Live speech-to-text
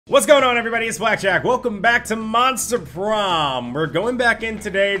What's going on, everybody? It's Blackjack. Welcome back to Monster Prom. We're going back in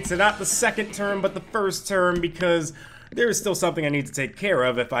today to not the second term, but the first term, because there is still something I need to take care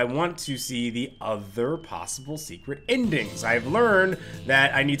of if I want to see the other possible secret endings. I've learned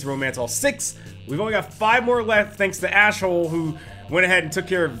that I need to romance all 6. We've only got 5 more left, thanks to Asshole, who went ahead and took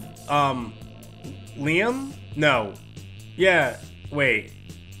care of, Liam? No. Yeah, wait.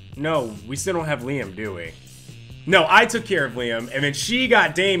 No, we still don't have Liam, do we? No, I took care of Liam, and then she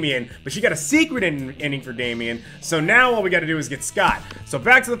got Damien, but she got a secret ending for Damien, so now all we gotta do is get Scott. So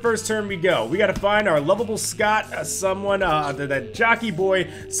back to the first term we go. We gotta find our lovable Scott, someone, that jockey boy,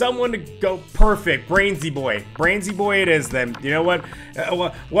 someone to go perfect. Brainsy boy. Brainsy boy it is then. You know what?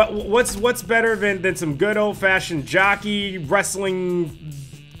 What's better than some good old-fashioned jockey wrestling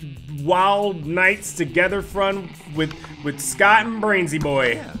wild nights together fun with Scott and Brainsy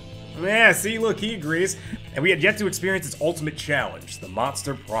boy? Yeah, see, look, he agrees. And we had yet to experience its ultimate challenge, the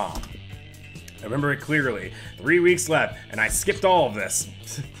Monster Prom. I remember it clearly. 3 weeks left, and I skipped all of this.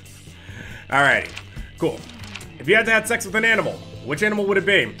 Alrighty, cool. If you had to have sex with an animal, which animal would it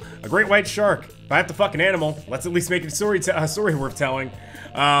be? A great white shark. If I have to fuck an animal, let's at least make it a story worth telling.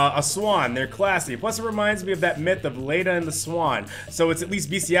 A swan, they're classy. Plus it reminds me of that myth of Leda and the Swan. So it's at least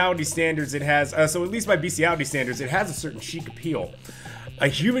bestiality standards it has, so at least by bestiality standards, it has a certain chic appeal. A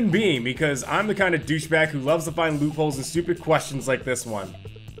human being, because I'm the kind of douchebag who loves to find loopholes in stupid questions like this one.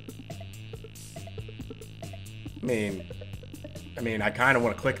 I mean, I kind of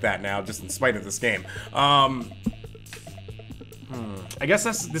want to click that now, just in spite of this game. I guess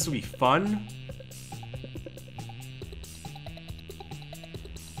this would be fun.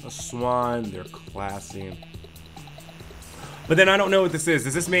 A swan, they're classy. But then I don't know what this is.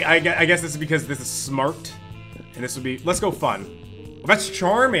 Does this make? I guess this is because this is smart, and this would be. Let's go fun. Well, that's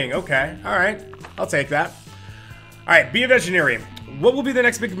charming. Okay. All right. I'll take that. All right. Be a visionary. What will be the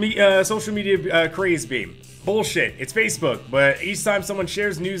next big social media craze be? Bullshit. It's Facebook. But each time someone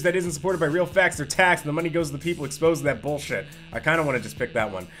shares news that isn't supported by real facts, they're taxed, and the money goes to the people exposed to that bullshit. I kind of want to just pick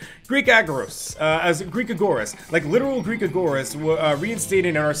that one. Greek Agoras. Greek Agoras. Like literal Greek Agoras reinstated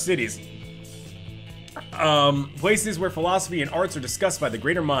in our cities. Places where philosophy and arts are discussed by the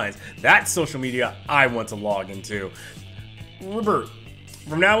greater minds. That's social media I want to log into. Robert.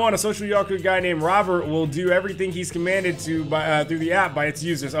 From now on, a social media guy named Robert will do everything he's commanded to through the app by its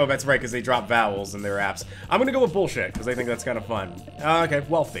users. Oh, that's right, because they drop vowels in their apps. I'm gonna go with bullshit, because I think that's kind of fun. Okay,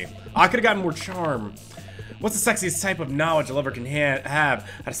 wealthy. I could have gotten more charm. What's the sexiest type of knowledge a lover can have? How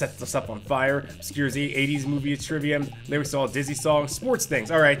to set stuff on fire, obscure 80s movie trivia, lyrics to all Disney songs, sports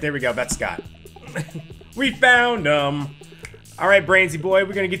things. Alright, there we go, that's Scott. We found him. Alright, Brainsy boy,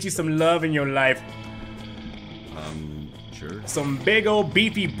 we're gonna get you some love in your life. Sure. Some big old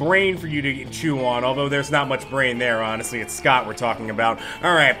beefy brain for you to chew on, although there's not much brain there, honestly. It's Scott we're talking about.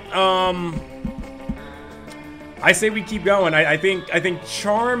 Alright, I say we keep going. I think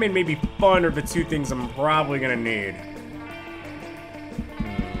charm and maybe fun are the 2 things I'm probably gonna need.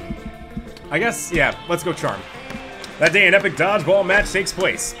 I guess, yeah, let's go charm. That day, an epic dodgeball match takes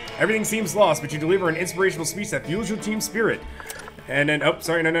place. Everything seems lost, but you deliver an inspirational speech that fuels your team spirit. And then, oh,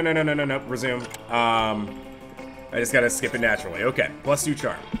 sorry, no, resume. I just gotta skip it naturally. Okay, +2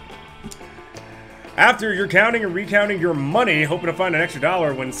 charm. After you're counting and recounting your money, hoping to find an extra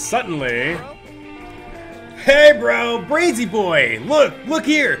 $1, when suddenly... Hey bro, Brainsy boy! Look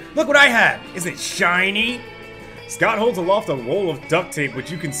here! Look what I have! Isn't it shiny? Scott holds aloft a roll of duct tape, which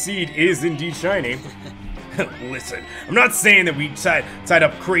you concede is indeed shiny. Listen, I'm not saying that we tied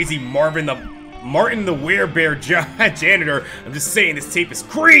up crazy Martin the Werebear janitor. I'm just saying this tape is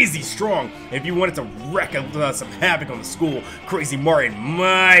crazy strong. And if you wanted to wreak some havoc on the school, Crazy Martin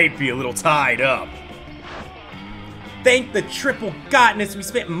might be a little tied up. Thank the triple godness we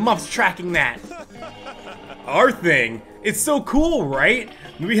spent months tracking that. Our thing? It's so cool, right?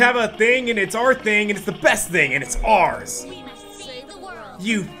 We have a thing and it's our thing and it's the best thing and it's ours.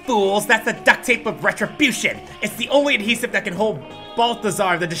 You fools, that's the duct tape of retribution. It's the only adhesive that can hold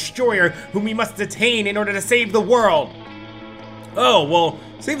Balthazar the Destroyer, whom we must detain in order to save the world. Oh, well,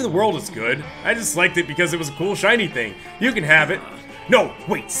 saving the world is good. I just liked it because it was a cool shiny thing. You can have it. No,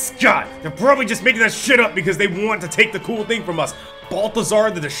 wait, Scott, they're probably just making that shit up because they want to take the cool thing from us. Balthazar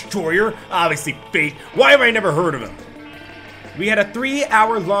the Destroyer? Obviously fake. Why have I never heard of him? We had a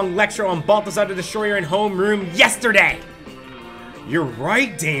 3-hour-long lecture on Balthazar the Destroyer in homeroom yesterday. You're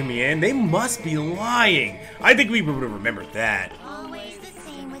right, Damien. They must be lying. I think we would have remembered that.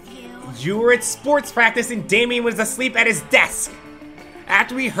 You were at sports practice and Damien was asleep at his desk.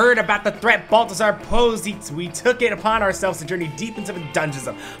 After we heard about the threat Balthazar posed, we took it upon ourselves to journey deep into the dungeons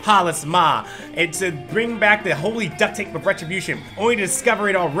of Hollis Ma and to bring back the holy duct tape of retribution, only to discover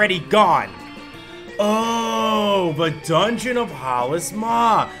it already gone. Oh, the dungeon of Hollis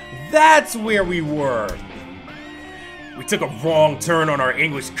Ma. That's where we were. We took a wrong turn on our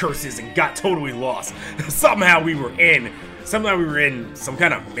English curses and got totally lost. Somehow we were in some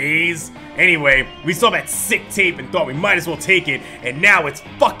kind of maze. Anyway, we saw that sick tape and thought we might as well take it, and now it's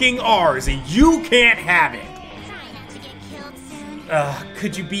fucking ours, and you can't have it.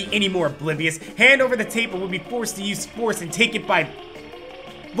 Could you be any more oblivious? Hand over the tape or we'll be forced to use force and take it by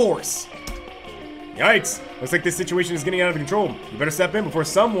force. Yikes, looks like this situation is getting out of control. You better step in before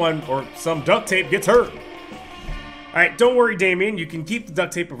someone or some duct tape gets hurt. Alright, don't worry, Damien. You can keep the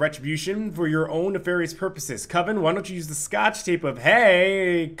duct tape of retribution for your own nefarious purposes. Coven, why don't you use the scotch tape of,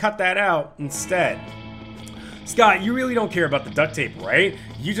 hey, cut that out instead. Scott, you really don't care about the duct tape, right?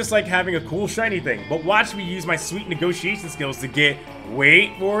 You just like having a cool shiny thing. But watch me use my sweet negotiation skills to get,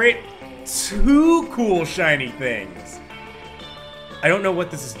 wait for it, 2 cool shiny things. I don't know what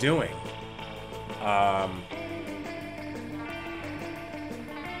this is doing.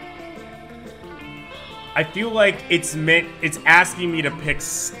 I feel like it's asking me to pick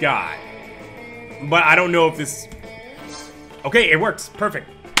Scott. But I don't know if this... Okay, it works. Perfect.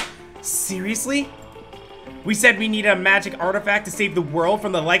 Seriously? We said we need a magic artifact to save the world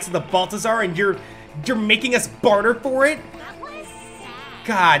from the likes of the Balthazar, and you're making us barter for it?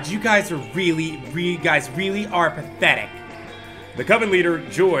 God, you guys are really are pathetic. The Coven leader,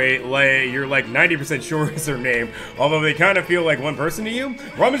 Joy, you're like 90% sure is her name, although they kind of feel like one person to you,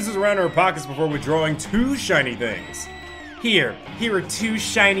 rummages around her pockets before withdrawing 2 shiny things. Here are 2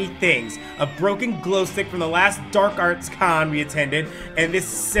 shiny things. A broken glow stick from the last Dark Arts Con we attended, and this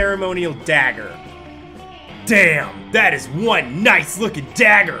ceremonial dagger. Damn, that is one nice looking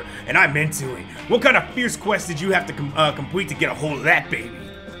dagger, and I'm into it. What kind of fierce quest did you have to complete to get a hold of that baby?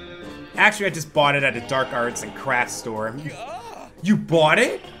 Actually, I just bought it at a Dark Arts and Crafts store. You bought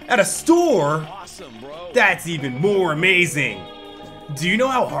it? At a store? Awesome, bro. That's even more amazing. Do you know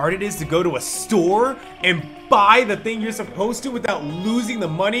how hard it is to go to a store and buy the thing you're supposed to without losing the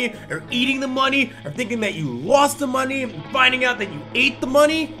money, or eating the money, or thinking that you lost the money, and finding out that you ate the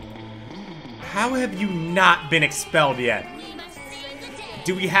money? How have you not been expelled yet?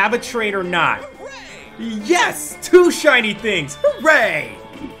 Do we have a trade or not? Yes! 2 shiny things! Hooray!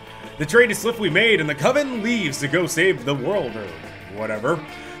 The trade is swiftly made and the Coven leaves to go save the world, or whatever.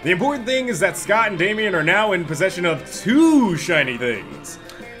 The important thing is that Scott and Damien are now in possession of 2 shiny things.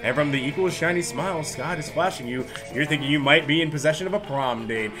 And from the equal shiny smile Scott is flashing you, you're thinking you might be in possession of a prom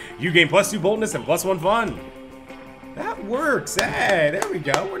date. You gain +2 boldness and +1 fun. That works. Hey, there we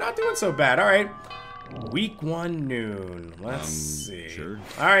go. We're not doing so bad. All right. Week 1 noon. Let's see. Sure.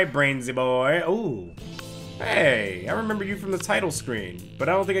 All right, Brainsy boy. Ooh. Hey, I remember you from the title screen, but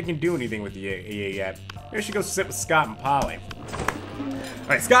I don't think I can do anything with you yet. Maybe I should go sit with Scott and Polly.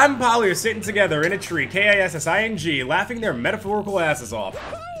 Alright, Scott and Polly are sitting together in a tree, K-I-S-S-I-N-G, laughing their metaphorical asses off.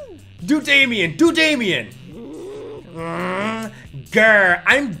 Do Damien! Do Damien! Grr,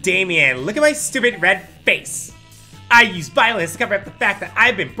 I'm Damien. Look at my stupid red face. I use violence to cover up the fact that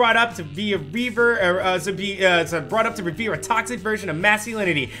I've been brought up to be a brought up to revere a toxic version of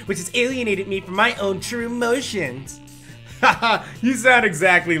masculinity, which has alienated me from my own true emotions. Haha, you sound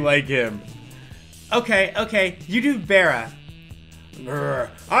exactly like him. Okay, you do Vera.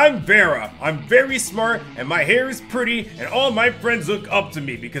 I'm Vera. I'm very smart, and my hair is pretty, and all my friends look up to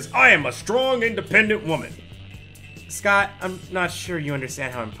me because I am a strong, independent woman. Scott, I'm not sure you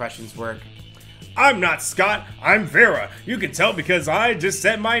understand how impressions work. I'm not Scott, I'm Vera. You can tell because I just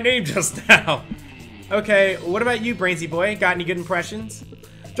said my name just now. Okay, what about you, Brainsy boy? Got any good impressions?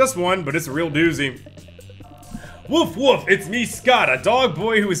 Just one, but it's a real doozy. Woof woof, it's me, Scott, a dog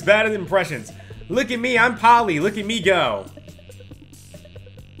boy who is bad at impressions. Look at me, I'm Polly, look at me go.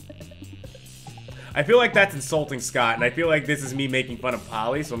 I feel like that's insulting Scott, and I feel like this is me making fun of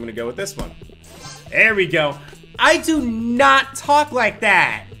Polly, so I'm gonna go with this one. There we go. I do not talk like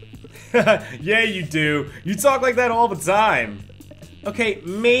that. Yeah, you do. You talk like that all the time. Okay,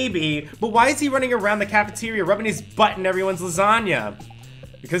 maybe, but why is he running around the cafeteria rubbing his butt in everyone's lasagna?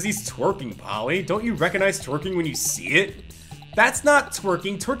 Because he's twerking, Polly. Don't you recognize twerking when you see it? That's not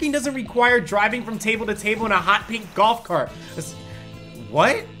twerking. Twerking doesn't require driving from table to table in a hot pink golf cart.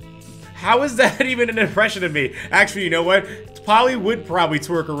 What? How is that even an impression of me? Actually, you know what? Polly would probably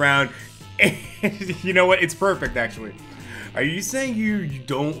twerk around. And you know what? It's perfect, actually. Are you saying you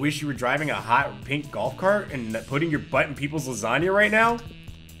don't wish you were driving a hot pink golf cart and putting your butt in people's lasagna right now?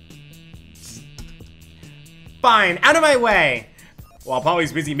 Fine, out of my way. While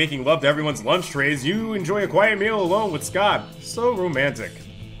Polly's busy making love to everyone's lunch trays, you enjoy a quiet meal alone with Scott. So romantic.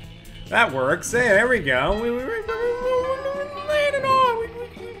 That works. Hey, there we go. We're laying it on.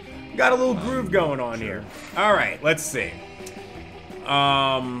 We got a little groove going on here. All right, let's see.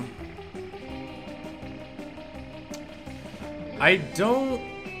 I don't.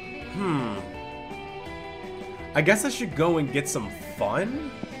 I guess I should go and get some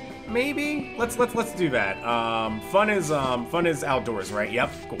fun. Maybe. Let's do that. Fun is outdoors, right?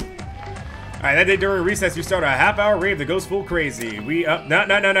 Yep. Cool. All right. That day during recess, you start a half-hour rave that goes full crazy.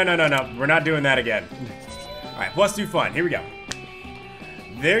 No. We're not doing that again. All right. +2 fun. Here we go.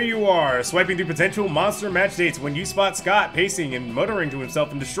 There you are, swiping through potential monster match dates when you spot Scott pacing and muttering to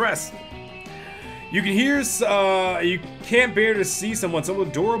himself in distress. You can hear, you can't bear to see someone so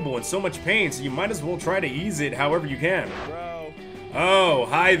adorable in so much pain, so you might as well try to ease it however you can. Bro. Oh,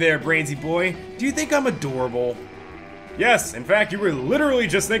 hi there, Brainsy boy. Do you think I'm adorable? Yes, in fact, you were literally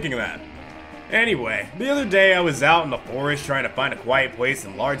just thinking that. Anyway, the other day I was out in the forest trying to find a quiet place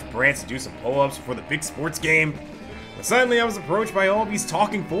and large branch to do some pull-ups before the big sports game. But suddenly I was approached by all these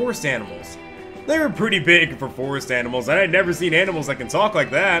talking forest animals. They were pretty big for forest animals, and I'd never seen animals that can talk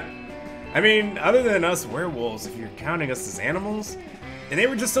like that. I mean, other than us werewolves, if you're counting us as animals. And they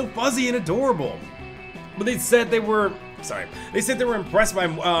were just so fuzzy and adorable. But they said they were impressed by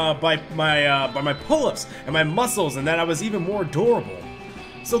my pull-ups and my muscles, and that I was even more adorable.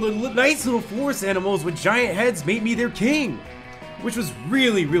 So the nice little forest animals with giant heads made me their king, which was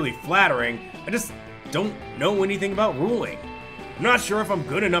really, really flattering. I just don't know anything about ruling. I'm not sure if I'm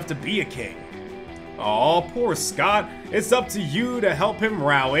good enough to be a king. Aw, poor Scott. It's up to you to help him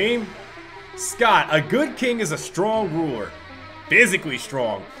rally. Scott, a good king is a strong ruler. Physically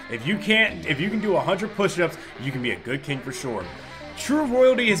strong. If you can do 100 push-ups, you can be a good king for sure. True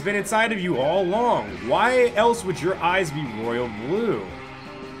royalty has been inside of you all along. Why else would your eyes be royal blue?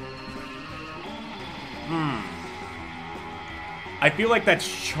 I feel like that's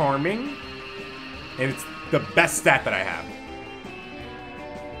charming. And it's the best stat that I have.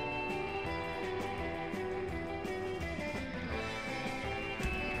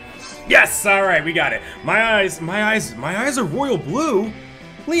 Yes! Alright, we got it. My eyes are royal blue?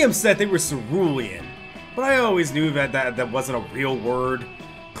 Liam said they were cerulean. But I always knew that wasn't a real word.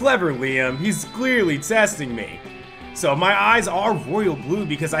 Clever Liam, he's clearly testing me. So my eyes are royal blue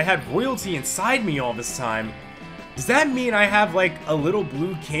because I had royalty inside me all this time. Does that mean I have like a little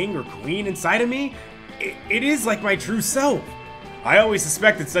blue king or queen inside of me? It is like my true self. I always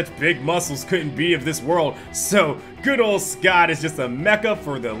suspected such big muscles couldn't be of this world, so good old Scott is just a mecca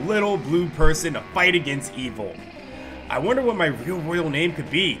for the little blue person to fight against evil. I wonder what my real royal name could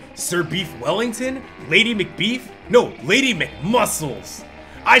be. Sir Beef Wellington? Lady McBeef? No, Lady McMuscles.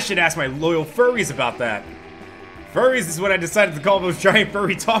 I should ask my loyal furries about that. Furries is what I decided to call those giant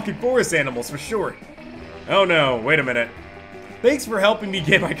furry talking forest animals for short. Oh no, wait a minute. Thanks for helping me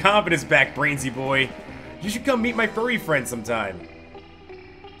get my confidence back, Brainsy boy. You should come meet my furry friend sometime.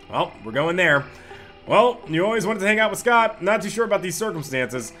 Well, we're going there. Well, you always wanted to hang out with Scott. Not too sure about these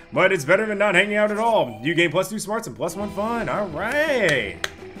circumstances, but it's better than not hanging out at all. You gain +2 smarts and +1 fun. Alright.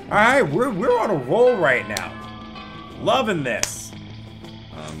 Alright, we're on a roll right now. Loving this.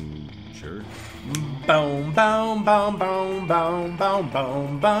 Sure. Boom, boom, boom, boom, boom, boom,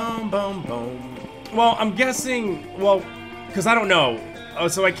 boom, boom, boom, boom. Well, I'm guessing, well, because I don't know. Oh,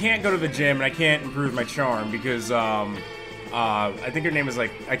 so I can't go to the gym and I can't improve my charm because, I think her name is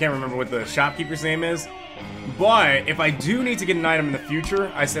like, I can't remember what the shopkeeper's name is. But if I do need to get an item in the future,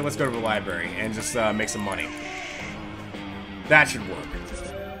 I say let's go to the library and just make some money. That should work.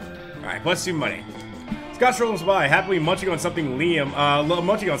 Alright, +2 money. Scott strolls by, happily munching on something Liam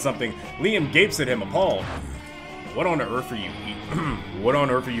gapes at him, appalled. What on earth are you eating? What on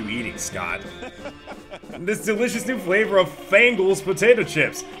earth are you eating, Scott? This delicious new flavor of Fangles potato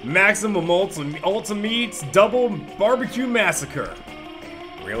chips. Maximum Ultimate's Double Barbecue Massacre.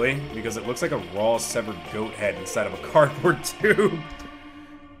 Really? Because it looks like a raw severed goat head inside of a cardboard tube.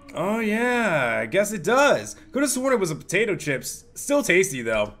 Oh yeah, I guess it does. Could have sworn it was a potato chips. Still tasty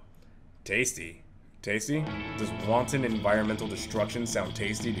though. Tasty? Tasty? Does wanton environmental destruction sound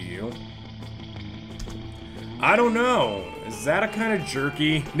tasty to you? I don't know. Is that a kind of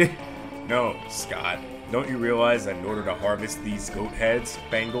jerky? No, Scott. Don't you realize that in order to harvest these goat heads,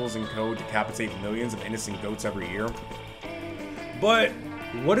 Bengals and Co. decapitate millions of innocent goats every year? But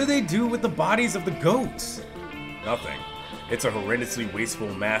what do they do with the bodies of the goats? Nothing. It's a horrendously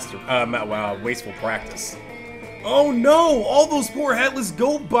wasteful practice. Oh no! All those poor headless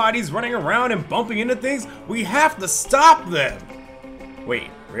goat bodies running around and bumping into things. We have to stop them. Wait,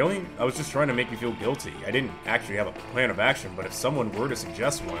 really? I was just trying to make you feel guilty. I didn't actually have a plan of action, but if someone were to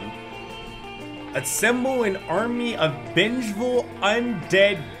suggest one... Assemble an army of vengeful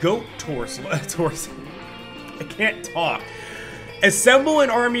undead goat torso. I can't talk. Assemble an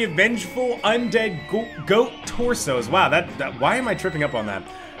army of vengeful undead goat torsos. Wow, that why am I tripping up on that?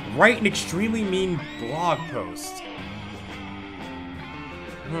 Write an extremely mean blog post.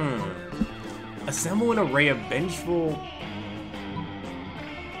 Assemble an array of vengeful...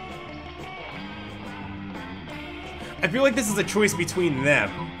 I feel like this is a choice between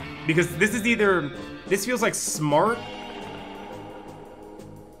them. Because this is either... This feels like smart.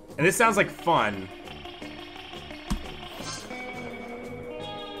 And this sounds like fun.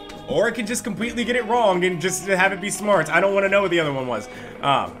 Or I could just completely get it wrong and just have it be smart. I don't want to know what the other one was.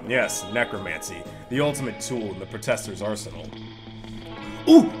 Yes, necromancy. The ultimate tool in the Protester's arsenal.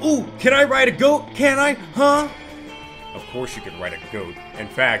 Ooh, can I ride a goat? Can I? Huh? Of course you can ride a goat. In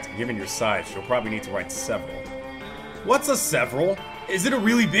fact, given your size, you'll probably need to ride several. What's a several? Is it a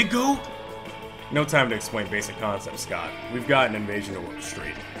really big goat? No time to explain basic concepts, Scott. We've got an invasion to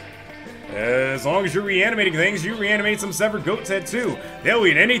orchestrate. As long as you're reanimating things, you reanimate some severed goat's head too. They'll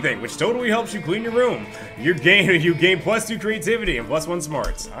eat anything, which totally helps you clean your room. You gain +2 creativity and +1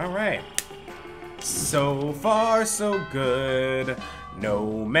 smarts. Alright. So far, so good.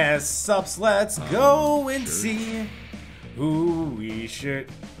 No mess ups. Let's go and see who we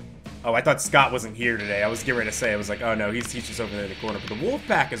should... Oh, I thought Scott wasn't here today. I was getting ready to say, I was like, oh no, he's just over there in the corner. But the wolf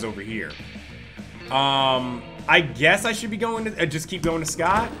pack is over here. I guess I should be going to, just keep going to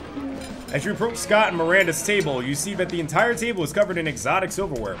Scott. As you approach Scott and Miranda's table, you see that the entire table is covered in exotic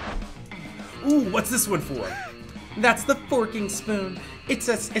silverware. Ooh, what's this one for? That's the forking spoon. It's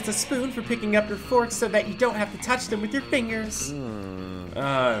a spoon for picking up your forks so that you don't have to touch them with your fingers.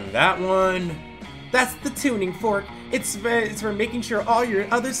 That one. That's the tuning fork. It's for making sure all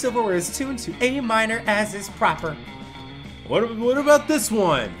your other silverware is tuned to A minor as is proper. What about this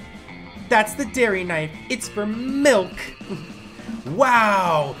one? That's the dairy knife. It's for milk.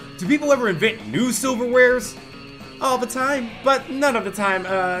 Wow! Do people ever invent new silverwares? All the time, but none of the time.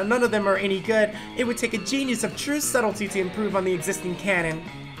 None of them are any good. It would take a genius of true subtlety to improve on the existing canon.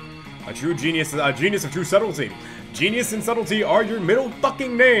 A genius of true subtlety. Genius and subtlety are your middle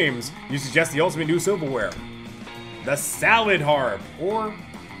fucking names. You suggest the ultimate new silverware. The salad harp, or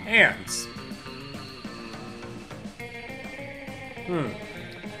hands.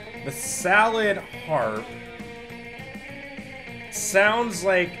 The salad harp sounds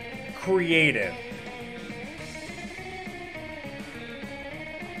like creative.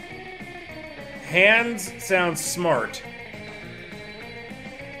 Hands sounds smart.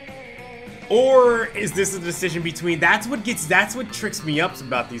 Or is this a decision between... That's what tricks me up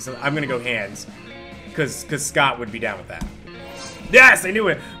about these. I'm gonna go hands. Cause Scott would be down with that. Yes, I knew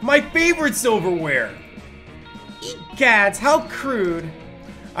it! My favorite silverware! Egads, how crude.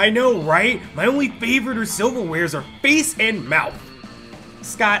 I know, right? My only favorite silverwares are face and mouth.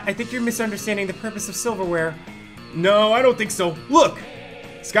 Scott, I think you're misunderstanding the purpose of silverware. No, I don't think so. Look!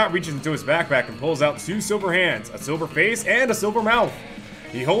 Scott reaches into his backpack and pulls out 2 silver hands, a silver face and a silver mouth.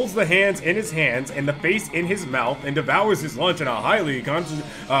 He holds the hands in his hands and the face in his mouth and devours his lunch in a highly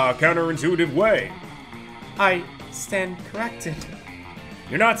counterintuitive way. I stand corrected.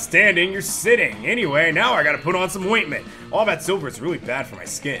 You're not standing, you're sitting. Anyway, now I gotta put on some ointment. All that silver is really bad for my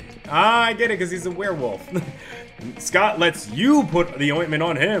skin. Ah, I get it, because he's a werewolf. Scott lets you put the ointment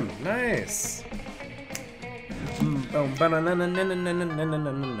on him. Nice. Alright,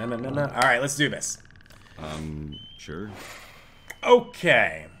 let's do this. Sure.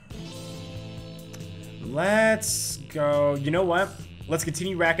 Okay. Let's go. You know what? Let's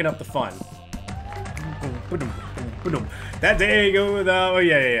continue racking up the fun. That day go without... Oh,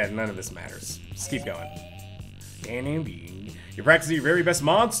 yeah. None of this matters. Just keep going. You're practicing your very best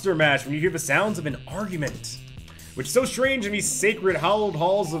monster mash when you hear the sounds of an argument, which is so strange in these sacred hallowed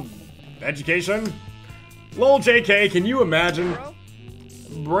halls of education. Lol, JK, can you imagine?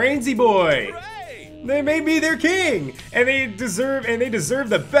 Brainsy boy. They may be their king, and they deserve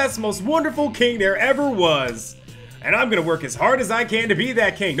the best, most wonderful king there ever was. And I'm gonna work as hard as I can to be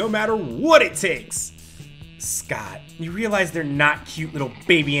that king, no matter what it takes. Scott, you realize they're not cute little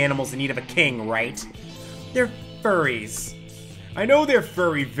baby animals in need of a king, right? They're furries. I know they're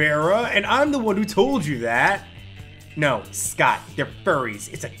furry, Vera, and I'm the one who told you that. No, Scott, they're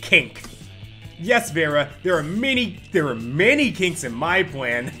furries. It's a kink. Yes, Vera, there are many kinks in my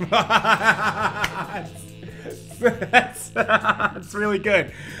plan. That's really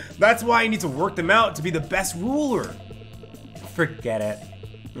good. That's why I need to work them out to be the best ruler. Forget it.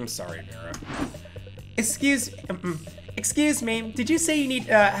 I'm sorry, Vera. Excuse Excuse me, did you say you need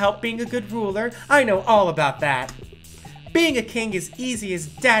help being a good ruler? I know all about that. Being a king is easy as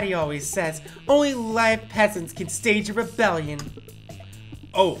Daddy always says. Only live peasants can stage a rebellion.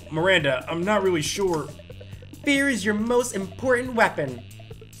 Oh, Miranda, I'm not really sure. Fear is your most important weapon.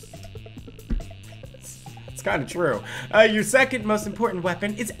 It's kind of true. Your second most important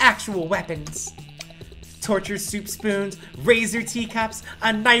weapon is actual weapons. Torture soup spoons, razor teacups,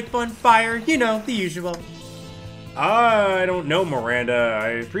 a knife on fire, you know, the usual. I don't know, Miranda. I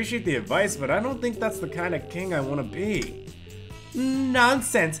appreciate the advice, but I don't think that's the kind of king I want to be.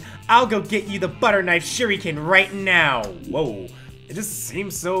 Nonsense. I'll go get you the butter knife shuriken right now. Whoa. It just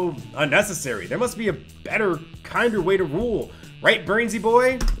seems so unnecessary. There must be a better, kinder way to rule. Right, Brainsy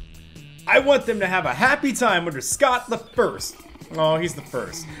boy? I want them to have a happy time under Scott the First. Oh, he's the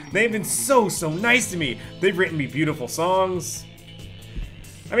first. They've been so nice to me. They've written me beautiful songs.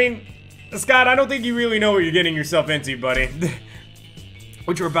 I mean, Scott, I don't think you really know what you're getting yourself into, buddy.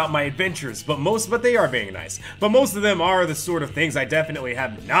 Which are about my adventures, but they are being nice. But most of them are the sort of things I definitely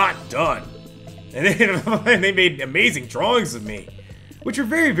have not done. And they made amazing drawings of me, which are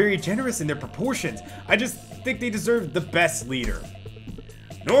very generous in their proportions. I just think they deserve the best leader.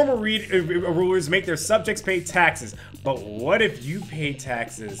 Normal rulers make their subjects pay taxes, but what if you pay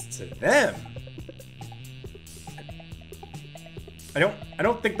taxes to them? I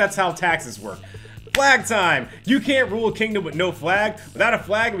don't think that's how taxes work. Flag time! You can't rule a kingdom with no flag. Without a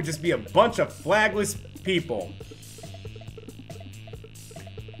flag, it would just be a bunch of flagless people.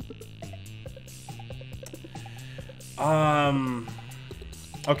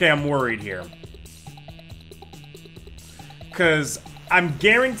 Okay, I'm worried here. Because I'm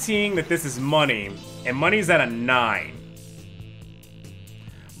guaranteeing that this is money, and money's at a 9.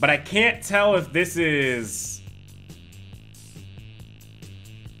 But I can't tell if this is...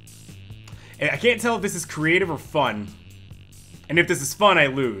 I can't tell if this is creative or fun. And if this is fun, I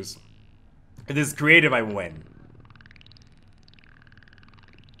lose. If this is creative, I win.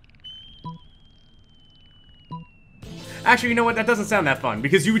 Actually, you know what? That doesn't sound that fun,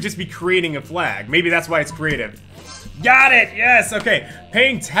 because you would just be creating a flag. Maybe that's why it's creative. Got it! Yes! Okay.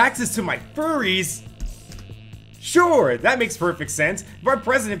 Paying taxes to my furries? Sure, that makes perfect sense. If our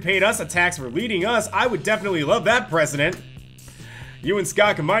president paid us a tax for leading us, I would definitely love that president. You and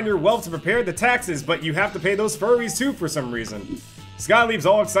Scott combine your wealth to prepare the taxes, but you have to pay those furries too for some reason. Scott leaves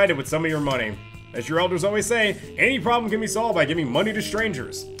all excited with some of your money. As your elders always say, any problem can be solved by giving money to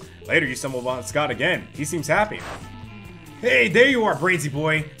strangers. Later, you stumble upon Scott again. He seems happy. Hey, there you are, Brainsy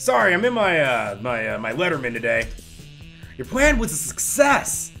boy. Sorry, I'm in my my Letterman today. Your plan was a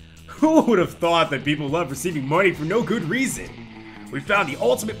success. Who would have thought that people love receiving money for no good reason? We found the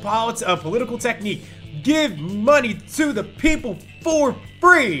ultimate political technique. Give money to the people for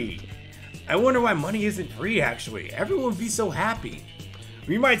free. I wonder why money isn't free, actually. Everyone would be so happy.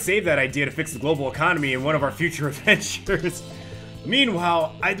 We might save that idea to fix the global economy in one of our future adventures.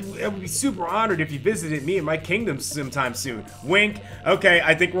 Meanwhile, I would be super honored if you visited me in my kingdom sometime soon. Wink. Okay,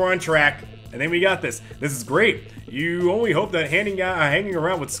 I think we're on track. I think we got this. This is great. You only hope that hanging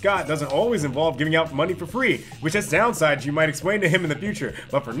around with Scott doesn't always involve giving out money for free, which has downsides you might explain to him in the future.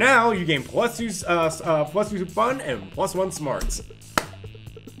 But for now, you gain +2 fun and +1 smarts.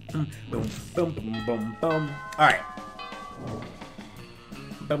 Boom, boom, boom, boom, boom. All right.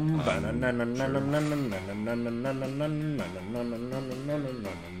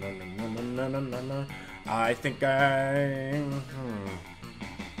 I think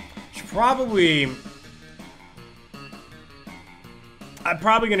should probably... I'm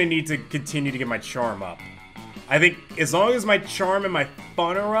probably gonna need to continue to get my charm up. I think as long as my charm and my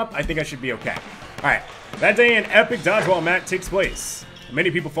fun are up, I think I should be okay. Alright, that day an epic dodgeball match takes place.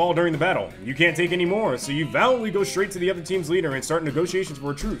 Many people fall during the battle. You can't take any more, so you valiantly go straight to the other team's leader and start negotiations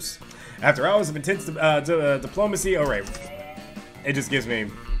for a truce. After hours of intense diplomacy, alright, it just gives me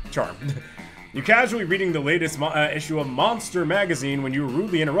charm. You're casually reading the latest issue of Monster magazine when you were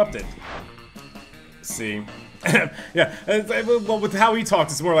rudely interrupted. See? Yeah, well, with how he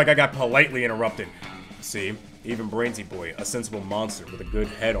talks, it's more like I got politely interrupted. See? Even Brainsy Boy, a sensible monster with a good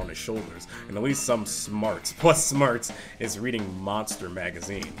head on his shoulders, and at least some smarts, plus smarts, is reading Monster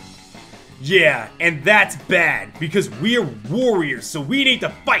magazine. Yeah, and that's bad, because we're warriors, so we need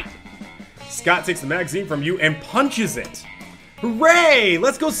to fight! Scott takes the magazine from you and punches it. Hooray!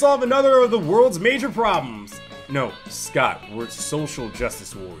 Let's go solve another of the world's major problems. No, Scott, we're social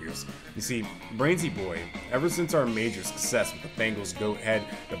justice warriors. You see, Brainsy Boy, ever since our major success with the Bengals goat head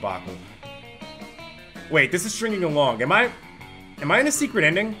debacle... Wait, this is stringing along. Am I in a secret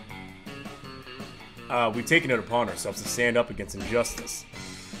ending? We've taken it upon ourselves to stand up against injustice.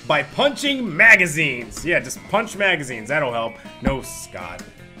 by punching magazines. Yeah, just punch magazines. That'll help. No, Scott.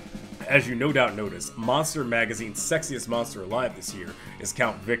 As you no doubt noticed, Monster Magazine's sexiest monster alive this year is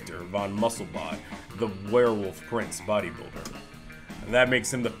Count Victor von Musclebot, the werewolf prince bodybuilder. And that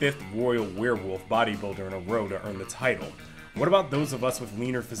makes him the 5th royal werewolf bodybuilder in a row to earn the title. What about those of us with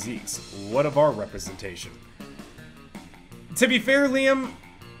leaner physiques? What of our representation? To be fair, Liam,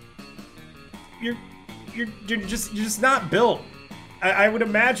 you're just not built. I would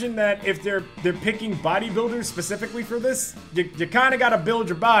imagine that if they're picking bodybuilders specifically for this, you kind of got to build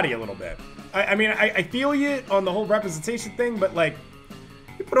your body a little bit. I mean, I feel you on the whole representation thing, but like,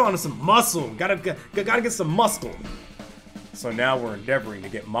 you put on some muscle. Gotta get some muscle. So now we're endeavoring to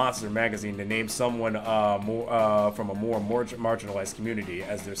get Monster Magazine to name someone from a more marginalized community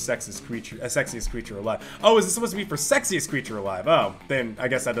as their sexiest creature alive. Oh, is this supposed to be for sexiest creature alive? Oh, then I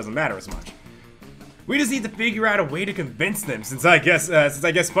guess that doesn't matter as much. We just need to figure out a way to convince them, since I guess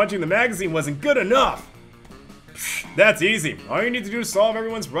punching the magazine wasn't good enough. That's easy. All you need to do to solve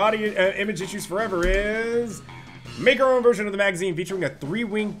everyone's body image issues forever is make our own version of the magazine featuring a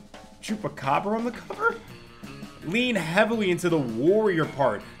 3-winged chupacabra on the cover. Lean heavily into the warrior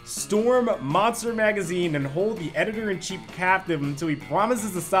part. Storm Monster Magazine and hold the editor-in-chief captive until he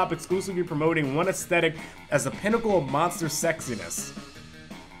promises to stop exclusively promoting one aesthetic as the pinnacle of monster sexiness.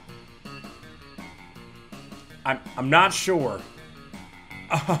 I'm not sure.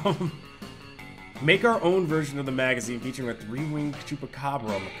 Make our own version of the magazine featuring a 3-winged chupacabra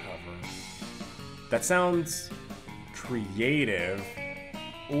on the cover. That sounds creative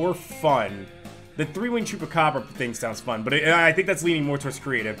or fun. The 3-winged chupacabra thing sounds fun, but I think that's leaning more towards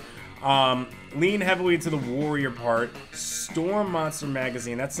creative. Lean heavily into the warrior part. Storm Monster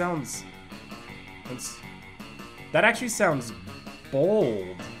Magazine. That actually sounds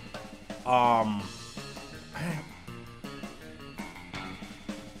bold.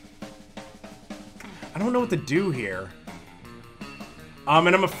 I don't know what to do here. And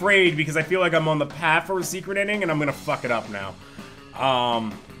I'm afraid because I feel like I'm on the path for a secret ending and I'm gonna fuck it up now.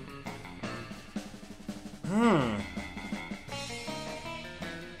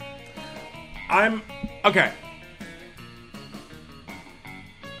 Okay.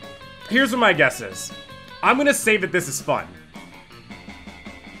 Here's what my guess is. I'm gonna say that this is fun.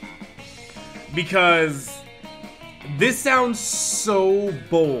 Because this sounds so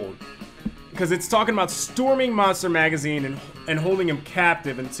bold. Because it's talking about storming Monster Magazine and holding him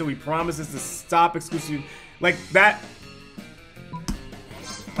captive until he promises to stop exclusive. Like that.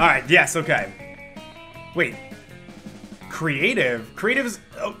 Alright, yes, okay. Wait. Creative? Creative is.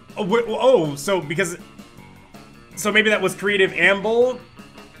 So maybe that was creative and bold?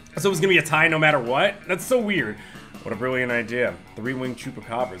 So it was gonna be a tie no matter what? That's so weird. What a brilliant idea. 3-winged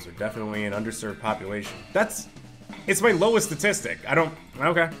chupacabras are definitely an underserved population. It's my lowest statistic.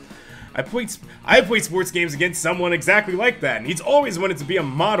 Okay. I played sports games against someone exactly like that, and he's always wanted to be a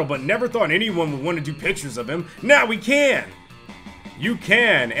model, but never thought anyone would want to do pictures of him. Now we can! You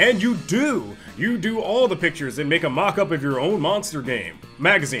can, and you do! You do all the pictures and make a mock-up of your own monster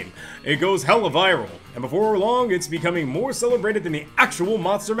magazine. It goes hella viral, and before long, it's becoming more celebrated than the actual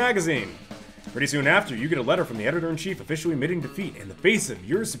Monster Magazine. Pretty soon after, you get a letter from the editor-in-chief officially admitting defeat in the face of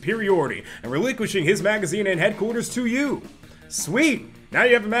your superiority and relinquishing his magazine and headquarters to you. Sweet! Now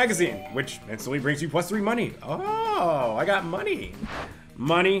you have a magazine, which instantly brings you +3 money. Oh, I got money.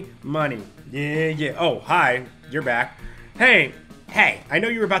 Money. Yeah. Oh, hi. You're back. Hey, I know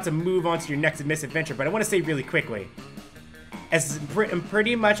you were about to move on to your next misadventure, but I want to say really quickly. As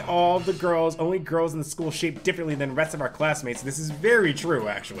pretty much all the girls, only girls in the school shaped differently than the rest of our classmates, this is very true,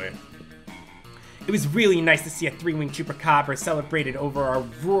 actually. It was really nice to see a 3-winged chupacabra celebrated over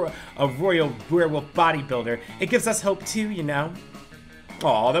a royal werewolf bodybuilder. It gives us hope too, you know.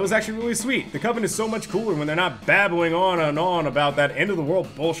 Aw, that was actually really sweet. The Coven is so much cooler when they're not babbling on and on about that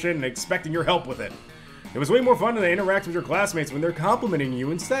end-of-the-world bullshit and expecting your help with it. It was way more fun to interact with your classmates when they're complimenting you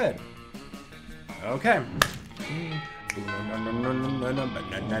instead. Okay.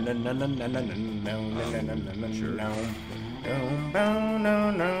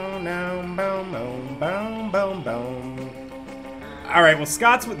 Alright, well,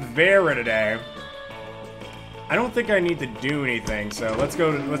 Scott's with Vera today. I don't think I need to do anything, so let's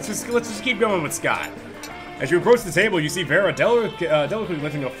just keep going with Scott. As you approach the table, you see Vera delicately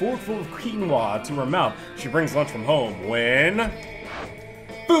lifting a fork full of quinoa to her mouth. She brings lunch from home when...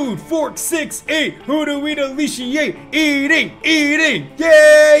 Food, fork, 6, 8, who do we deliciate? Eating,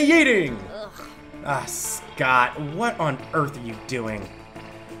 yay, eating! Ah, Scott, what on earth are you doing?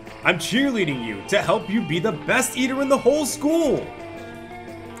 I'm cheerleading you to help you be the best eater in the whole school.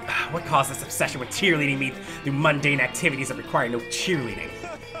 What caused this obsession with cheerleading me through mundane activities that require no cheerleading?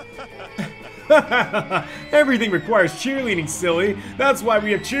 Everything requires cheerleading, silly. That's why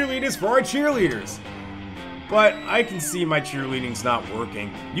we have cheerleaders for our cheerleaders. But I can see my cheerleading's not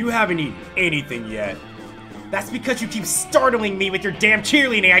working. You haven't eaten anything yet. That's because you keep startling me with your damn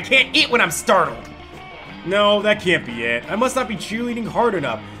cheerleading. I can't eat when I'm startled. No, that can't be it. I must not be cheerleading hard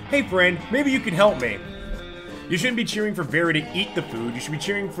enough. Hey friend, maybe you can help me. You shouldn't be cheering for Vera to eat the food. You should be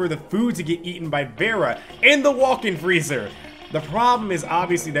cheering for the food to get eaten by Vera in the walk-in freezer. The problem is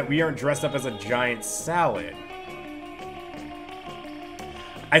obviously that we aren't dressed up as a giant salad.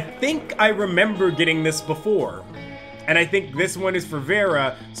 I think I remember getting this before. And I think this one is for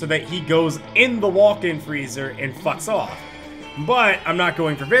Vera so that he goes in the walk-in freezer and fucks off. But I'm not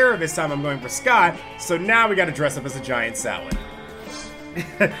going for Vera this time, I'm going for Scott. So now we gotta dress up as a giant salad.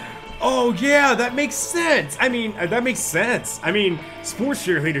 Oh yeah, that makes sense. I mean, that makes sense. I mean, sports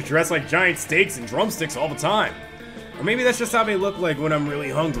cheerleaders dress like giant steaks and drumsticks all the time. Or maybe that's just how they look like when I'm really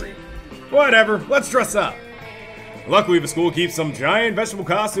hungry. Whatever, let's dress up. Luckily, the school keeps some giant vegetable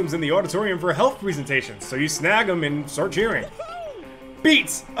costumes in the auditorium for health presentations, so you snag them and start cheering.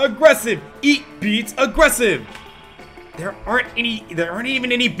 Beets, aggressive! Eat beets, aggressive! There aren't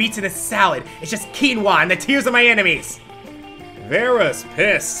even any beets in this salad. It's just quinoa and the tears of my enemies. Vera's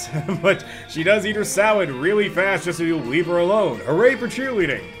pissed, but she does eat her salad really fast just so you'll leave her alone. Hooray for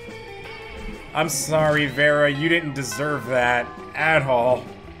cheerleading! I'm sorry, Vera, you didn't deserve that at all.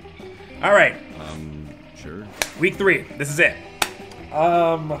 Alright. Sure. Week 3, this is it.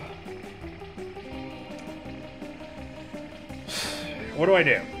 What do I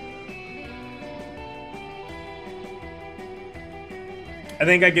do? I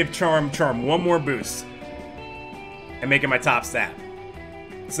think I give Charm one more boost and make it my top stat.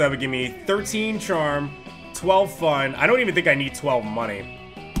 So that would give me 13 Charm, 12 Fun. I don't even think I need 12 Money.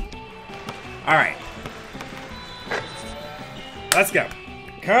 Alright. Let's go.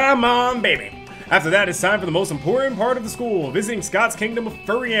 Come on, baby. After that, it's time for the most important part of the school, visiting Scott's kingdom of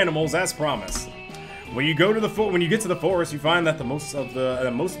furry animals as promised. When you get to the forest, you find that most of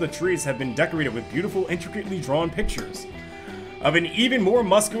the trees have been decorated with beautiful, intricately drawn pictures of an even more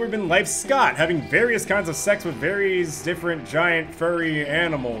muscular than life Scott, having various kinds of sex with various different giant furry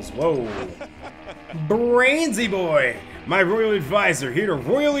animals. Whoa. Brainsy boy, my royal advisor, here to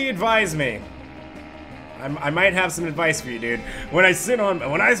royally advise me. I might have some advice for you, dude. While I sit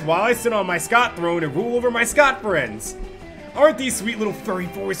on my Scott throne and rule over my Scott friends. Aren't these sweet little furry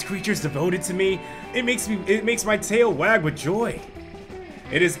forest creatures devoted to me? It makes my tail wag with joy.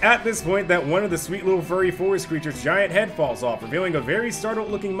 It is at this point that one of the sweet little furry forest creatures' giant head falls off, revealing a very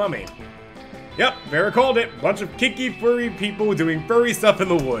startled-looking mummy. Yep, Vera called it. Bunch of kinky furry people doing furry stuff in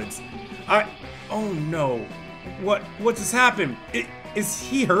the woods. Oh no. What just happened? Is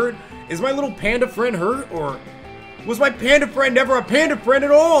he hurt? Is my little panda friend hurt? Or was my panda friend never a panda friend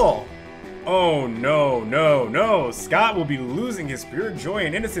at all? Oh no, no, no. Scott will be losing his pure joy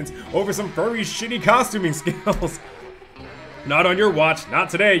and innocence over some furry shitty costuming skills. Not on your watch, not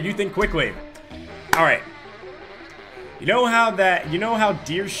today, you think quickly. Alright. You know how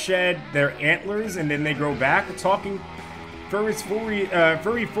deer shed their antlers and then they grow back? Talking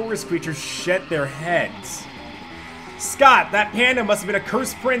furry forest creatures shed their heads. Scott, that panda must have been a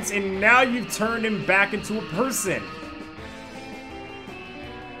cursed prince and now you've turned him back into a person.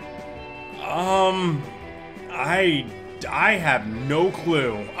 I have no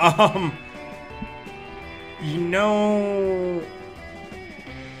clue.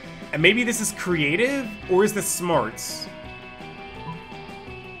 And maybe this is creative, or is this smarts?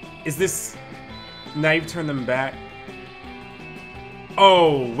 Is this... Now you've turned them back?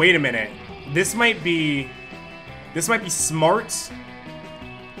 Oh, wait a minute. This might be smarts.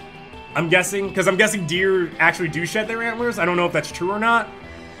 I'm guessing, because I'm guessing deer actually do shed their antlers. I don't know if that's true or not.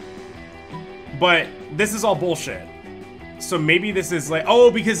 But this is all bullshit. So maybe this is like,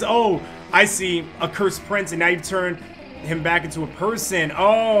 I see, a cursed prince, and now you've turned him back into a person.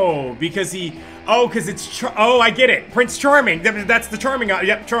 Oh, because it's, I get it. Prince Charming, that's the Charming,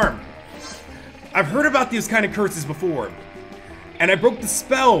 yep, Charm. I've heard about these kind of curses before. And I broke the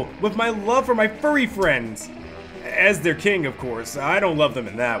spell with my love for my furry friends. As their king, of course. I don't love them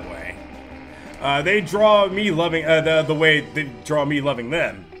in that way. They draw me loving, the way they draw me loving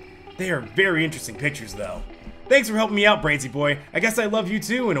them. They are very interesting pictures, though. Thanks for helping me out, Brainsy boy. I guess I love you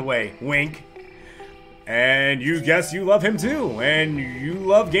too, in a way. Wink. And you guess you love him too. And you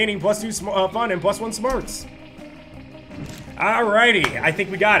love gaining +2 fun and +1 smarts. Alrighty, I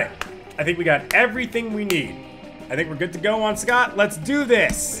think we got it. I think we got everything we need. I think we're good to go on Scott. Let's do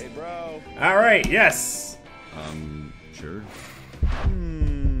this. Hey, bro. Alright, yes. Sure.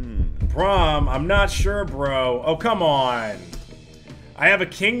 Prom, I'm not sure, bro. Oh, come on. I have a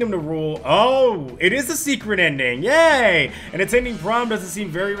kingdom to rule. Oh, it is a secret ending. Yay! And attending prom doesn't seem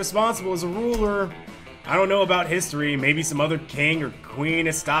very responsible as a ruler. I don't know about history. Maybe some other king or queen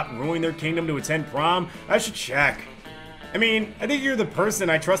has stopped ruling their kingdom to attend prom. I should check. I mean, I think you're the person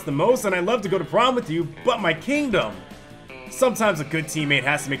I trust the most, and I'd love to go to prom with you, but my kingdom. Sometimes a good teammate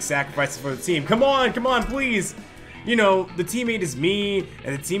has to make sacrifices for the team. Come on, please. You know, the teammate is me,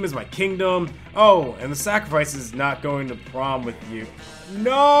 and the team is my kingdom. Oh, and the sacrifice is not going to prom with you.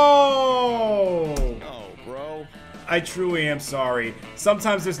 No! Oh, bro. I truly am sorry.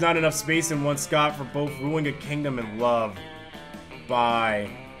 Sometimes there's not enough space in one Scott for both ruling a kingdom and love. Bye.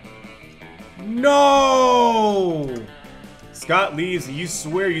 No! Scott leaves and you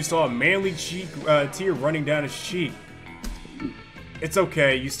swear you saw a manly tear running down his cheek. It's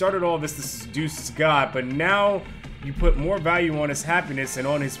okay, you started all this to seduce Scott, but now you put more value on his happiness and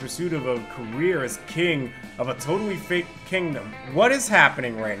on his pursuit of a career as king of a totally fake kingdom. What is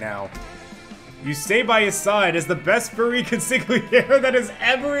happening right now? You stay by his side as the best furry consigliere that has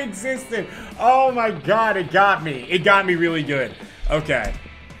ever existed. Oh my god, it got me. It got me really good. Okay.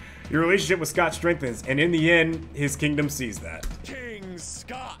 Your relationship with Scott strengthens, and in the end, his kingdom sees that. King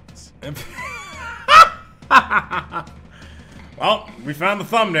Scott. Well, we found the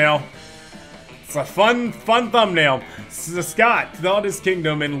thumbnail. It's a fun thumbnail. Scott thought his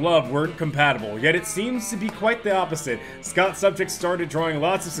kingdom and love weren't compatible, yet it seems to be quite the opposite. Scott's subjects started drawing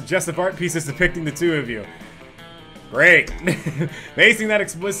lots of suggestive art pieces depicting the two of you. Great. Facing that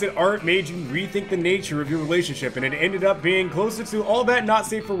explicit art made you rethink the nature of your relationship, and it ended up being closer to all that not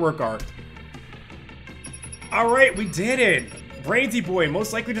safe for work art. Alright, we did it. Brainsy boy,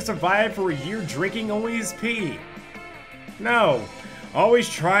 most likely to survive for a year drinking only his pee. No. Always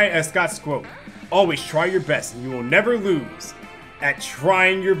try, as Scott's quote, always try your best and you will never lose at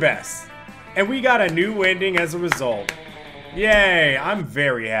trying your best. And we got a new ending as a result. Yay, I'm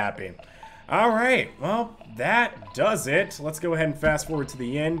very happy. Alright, well, that does it. Let's go ahead and fast forward to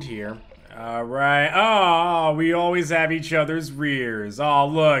the end here. Alright, oh, we always have each other's rears. Oh,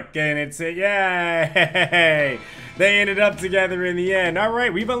 look, and it's a yay! They ended up together in the end.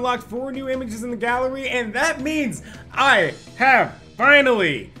 Alright, we've unlocked 4 new images in the gallery, and that means I have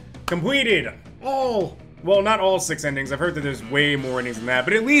finally completed all, well, not all 6 endings. I've heard that there's way more endings than that,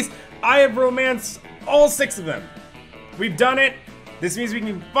 but at least I have romanced all 6 of them. We've done it. This means we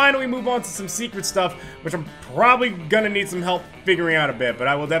can finally move on to some secret stuff, which I'm probably gonna need some help figuring out a bit, but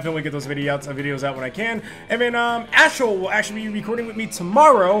I will definitely get those videos out when I can. And then Ashel will actually be recording with me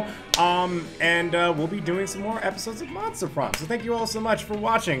tomorrow, and we'll be doing some more episodes of Monster Prom. So thank you all so much for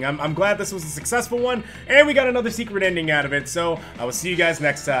watching. I'm glad this was a successful one, and we got another secret ending out of it. So I will see you guys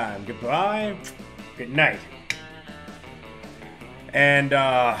next time. Goodbye. Good night. And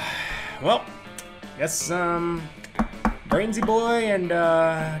well, guess Brainsy boy and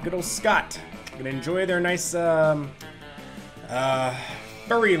good old Scott gonna enjoy their nice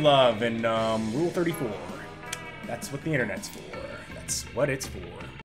furry love and Rule 34. That's what the internet's for. That's what it's for.